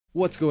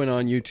What's going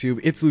on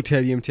YouTube? It's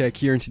Lutetium Tech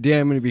here, and today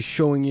I'm going to be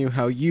showing you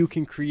how you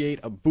can create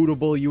a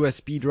bootable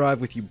USB drive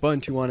with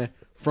Ubuntu on it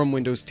from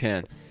Windows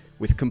 10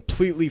 with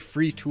completely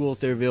free tools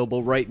that are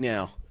available right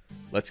now.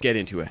 Let's get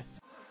into it.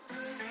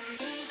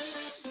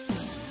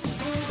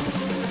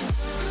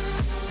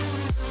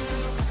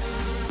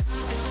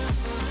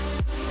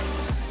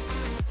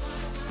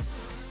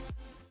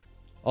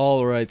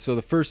 Alright, so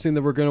the first thing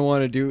that we're going to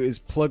want to do is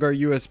plug our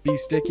USB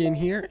stick in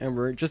here, and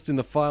we're just in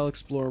the File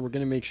Explorer. We're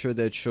going to make sure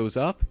that it shows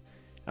up,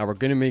 and we're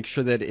going to make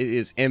sure that it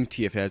is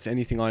empty. If it has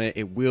anything on it,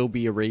 it will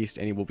be erased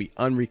and it will be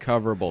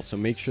unrecoverable. So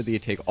make sure that you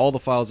take all the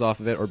files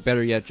off of it, or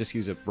better yet, just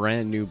use a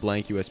brand new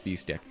blank USB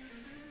stick.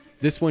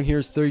 This one here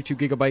is 32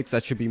 gigabytes.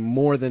 That should be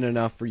more than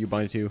enough for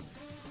Ubuntu.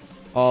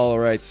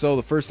 Alright, so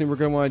the first thing we're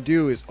going to want to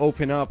do is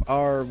open up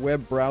our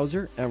web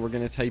browser, and we're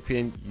going to type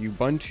in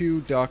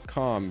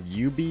ubuntu.com,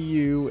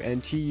 ubuntu.com,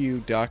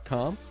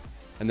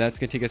 and that's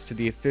going to take us to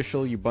the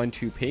official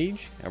Ubuntu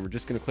page, and we're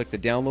just going to click the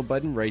download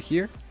button right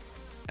here,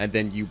 and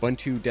then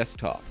Ubuntu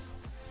desktop.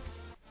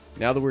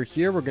 Now that we're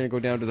here, we're going to go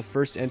down to the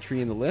first entry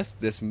in the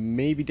list. This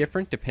may be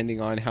different depending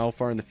on how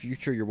far in the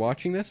future you're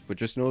watching this, but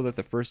just know that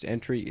the first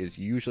entry is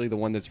usually the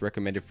one that's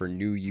recommended for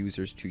new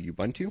users to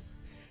Ubuntu.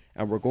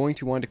 And we're going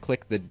to want to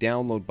click the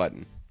download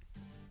button.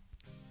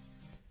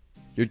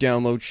 Your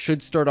download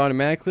should start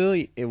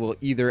automatically. It will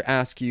either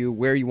ask you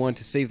where you want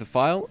to save the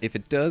file. If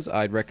it does,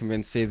 I'd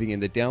recommend saving in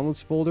the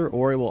downloads folder,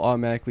 or it will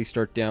automatically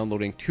start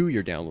downloading to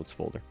your downloads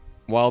folder.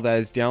 While that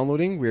is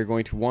downloading, we're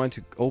going to want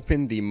to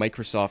open the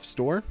Microsoft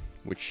Store,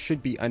 which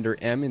should be under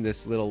M in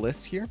this little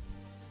list here.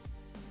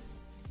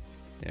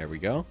 There we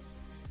go.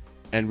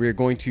 And we're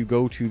going to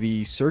go to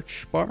the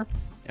search bar,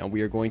 and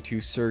we are going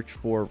to search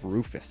for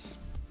Rufus.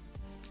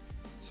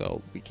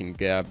 So we can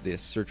grab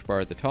this search bar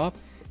at the top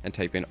and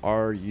type in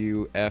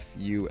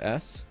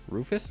R-U-F-U-S,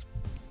 Rufus.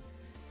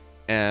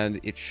 And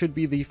it should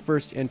be the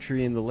first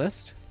entry in the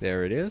list.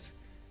 There it is.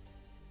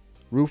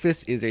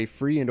 Rufus is a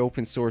free and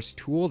open source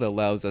tool that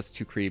allows us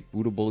to create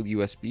bootable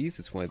USBs.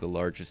 It's one of the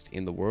largest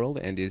in the world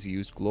and is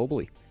used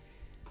globally.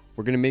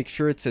 We're going to make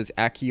sure it says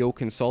Accio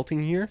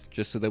Consulting here,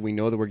 just so that we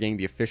know that we're getting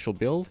the official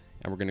build.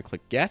 And we're going to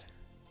click Get.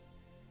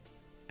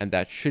 And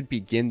that should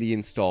begin the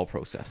install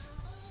process.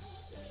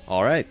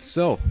 Alright,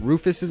 so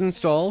Rufus is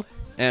installed,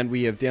 and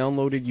we have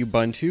downloaded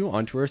Ubuntu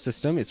onto our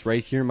system. It's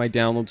right here in my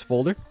downloads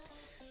folder.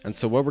 And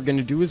so what we're going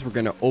to do is we're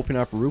going to open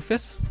up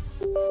Rufus.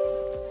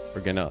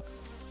 We're going to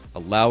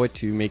allow it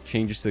to make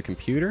changes to the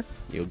computer.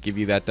 It'll give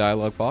you that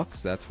dialog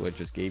box. That's what it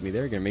just gave me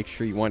there. You're going to make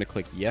sure you want to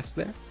click yes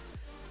there.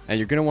 And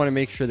you're going to want to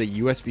make sure that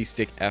USB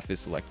stick F is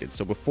selected.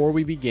 So before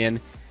we begin,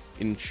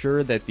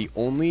 ensure that the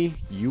only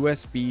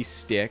USB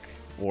stick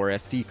or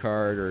SD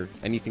card or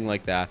anything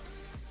like that,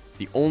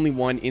 the only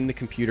one in the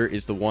computer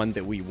is the one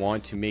that we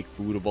want to make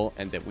bootable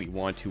and that we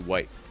want to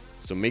wipe.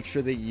 So make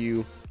sure that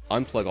you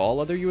unplug all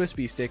other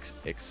USB sticks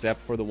except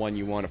for the one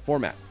you want to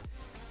format.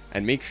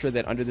 And make sure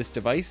that under this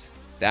device,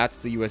 that's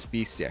the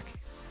USB stick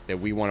that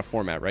we want to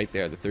format right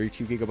there, the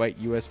 32 gigabyte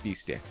USB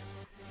stick.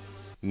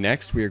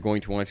 Next, we are going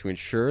to want to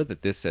ensure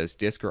that this says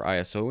disk or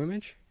ISO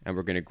image, and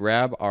we're going to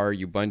grab our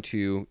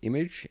Ubuntu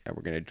image and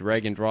we're going to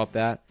drag and drop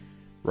that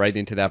right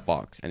into that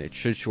box, and it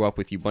should show up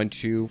with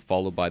Ubuntu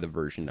followed by the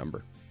version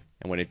number.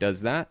 And when it does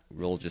that,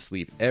 we'll just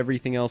leave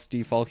everything else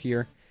default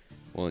here.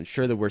 We'll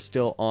ensure that we're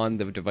still on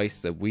the device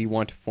that we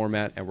want to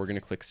format, and we're going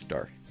to click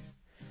Start.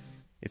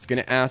 It's going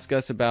to ask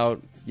us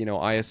about,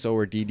 ISO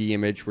or DD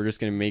image. We're just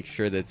going to make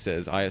sure that it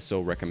says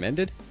ISO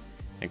recommended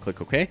and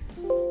click OK.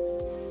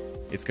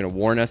 It's going to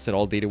warn us that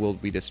all data will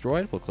be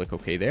destroyed. We'll click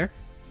OK there.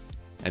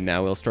 And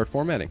now we'll start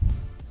formatting.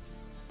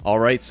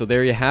 Alright, so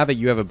there you have it.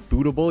 You have a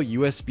bootable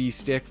USB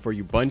stick for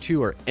Ubuntu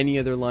or any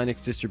other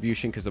Linux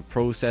distribution, because the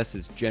process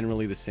is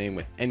generally the same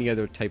with any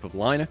other type of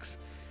Linux.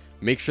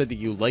 Make sure that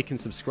you like and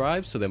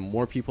subscribe so that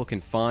more people can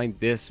find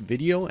this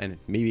video, and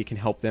maybe it can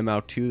help them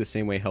out too, the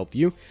same way it helped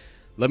you.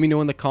 Let me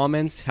know in the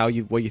comments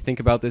what you think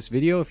about this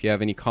video, if you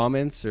have any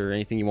comments or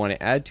anything you want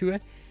to add to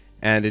it.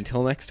 And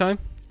until next time,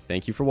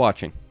 thank you for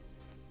watching.